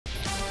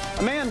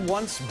A man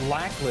once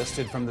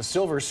blacklisted from the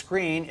silver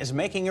screen is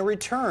making a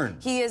return.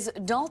 He is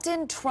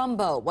Dalton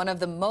Trumbo, one of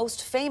the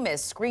most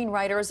famous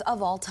screenwriters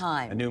of all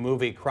time. A new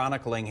movie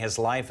chronicling his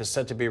life is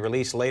set to be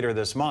released later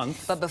this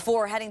month. But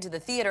before heading to the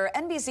theater,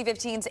 NBC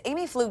 15's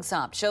Amy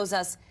Flugsamt shows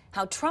us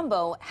how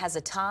Trumbo has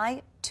a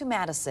tie to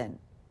Madison.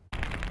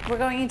 We're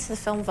going into the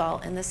film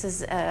vault, and this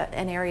is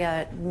an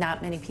area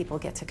not many people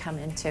get to come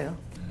into.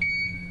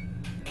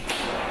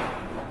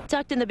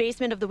 Tucked in the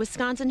basement of the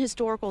Wisconsin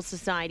Historical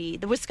Society,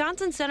 the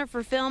Wisconsin Center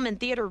for Film and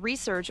Theater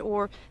Research,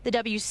 or the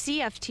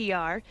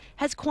WCFTR,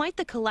 has quite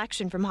the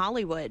collection from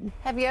Hollywood.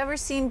 Have you ever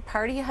seen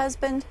Party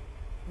Husband?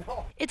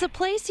 No. It's a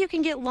place you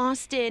can get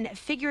lost in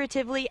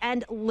figuratively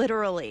and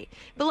literally.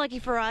 But lucky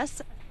for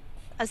us,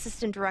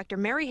 Assistant Director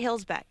Mary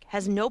Hilsbeck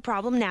has no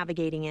problem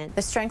navigating it.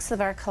 The strengths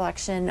of our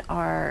collection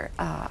are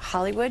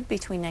Hollywood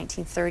between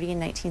 1930 and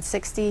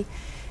 1960,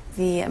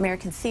 the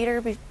American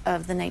theater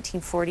of the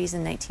 1940s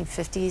and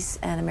 1950s,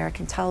 and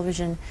American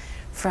television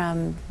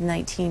from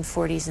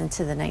 1940s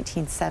into the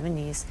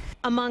 1970s.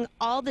 Among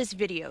all this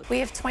video, we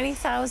have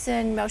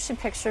 20,000 motion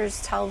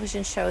pictures,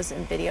 television shows,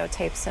 and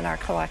videotapes in our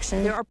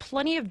collection. There are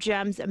plenty of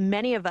gems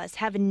many of us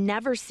have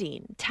never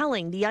seen,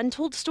 telling the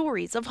untold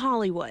stories of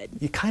Hollywood.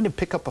 You kind of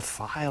pick up a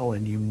file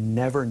and you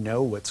never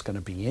know what's going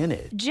to be in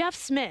it. Jeff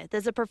Smith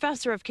is a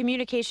professor of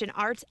communication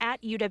arts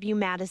at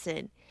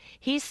UW-Madison.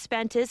 He's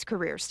spent his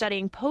career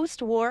studying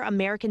post-war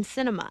American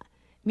cinema,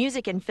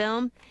 music and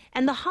film,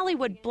 and the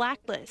Hollywood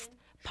blacklist,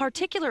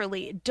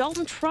 particularly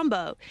Dalton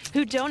Trumbo,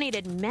 who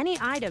donated many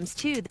items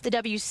to the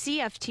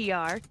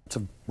WCFTR. It's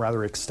a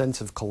rather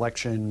extensive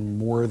collection,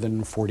 more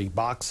than 40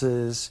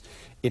 boxes.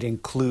 It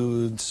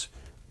includes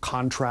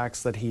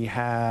contracts that he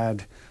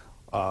had,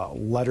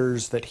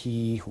 letters that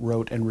he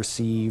wrote and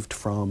received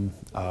from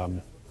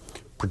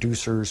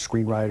producers,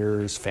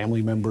 screenwriters,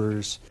 family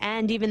members.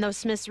 And even though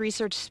Smith's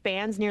research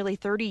spans nearly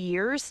 30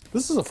 years,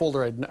 this is a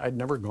folder I'd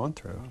never gone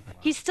through.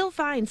 He still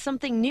finds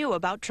something new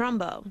about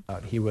Trumbo.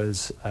 He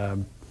was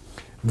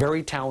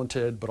very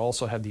talented, but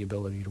also had the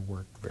ability to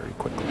work very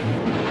quickly.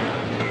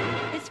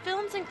 His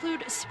films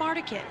include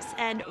Spartacus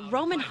and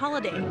Roman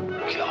Holiday.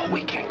 Joe,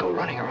 we can't go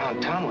running around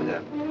town with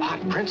a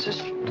hot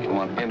princess. Do you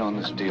want in on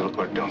this deal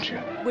or don't you?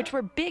 Which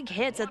were big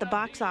hits at the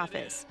box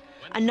office.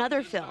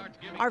 Another film,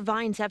 Our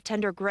Vines Have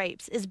Tender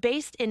Grapes, is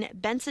based in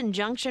Benson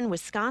Junction,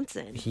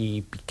 Wisconsin.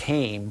 He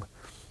became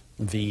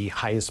the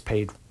highest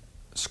paid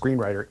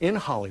screenwriter in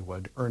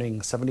Hollywood, earning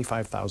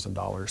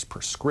 $75,000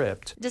 per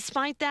script.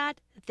 Despite that,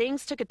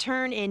 things took a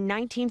turn in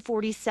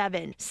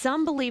 1947.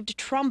 Some believed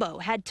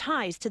Trumbo had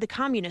ties to the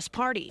Communist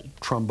Party.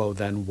 Trumbo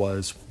then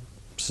was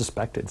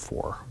suspected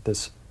for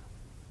this,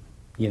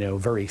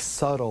 very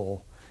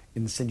subtle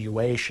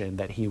insinuation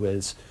that he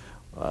was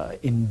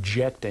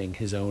injecting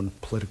his own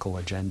political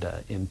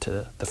agenda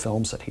into the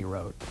films that he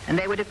wrote. And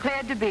they were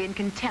declared to be in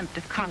contempt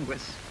of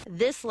Congress.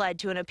 This led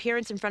to an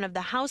appearance in front of the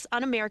House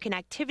Un-American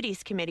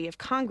Activities Committee of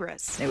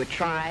Congress. They were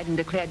tried and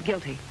declared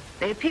guilty.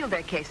 They appealed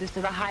their cases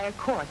to the higher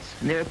courts,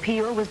 and their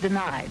appeal was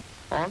denied.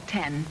 All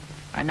 10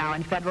 are now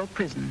in federal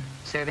prison,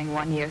 serving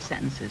 1-year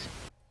sentences.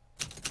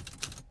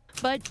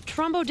 But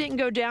Trumbo didn't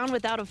go down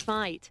without a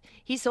fight.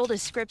 He sold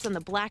his scripts on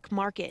the black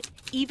market,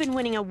 even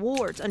winning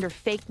awards under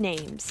fake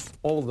names.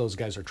 All of those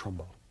guys are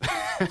Trumbo.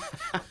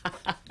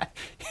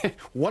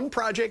 One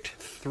project,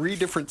 3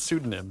 different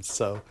pseudonyms.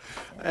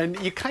 And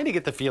you kind of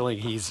get the feeling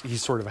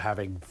he's sort of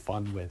having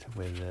fun with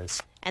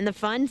this. And the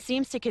fun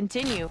seems to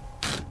continue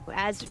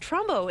as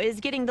Trumbo is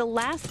getting the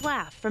last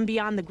laugh from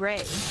beyond the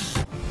grave.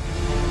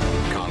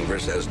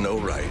 Congress has no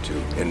right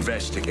to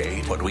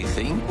investigate what we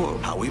think or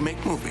how we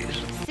make movies.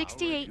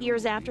 68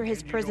 years after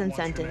his prison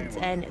sentence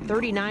and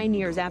 39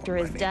 years after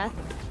his death,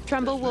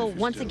 Trumbo will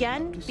once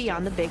again be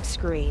on the big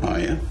screen. Oh,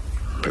 yeah?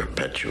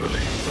 Perpetually.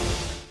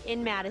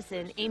 In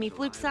Madison, Amy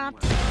Flugsamt,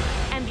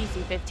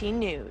 NBC 15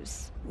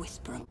 News.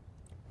 Whisper.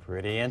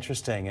 Pretty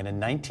interesting. And in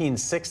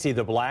 1960,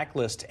 the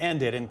blacklist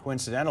ended, and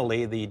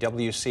coincidentally, the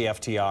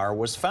WCFTR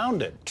was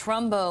founded.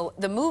 Trumbo,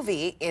 the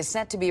movie, is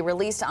set to be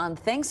released on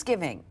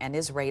Thanksgiving and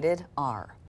is rated R.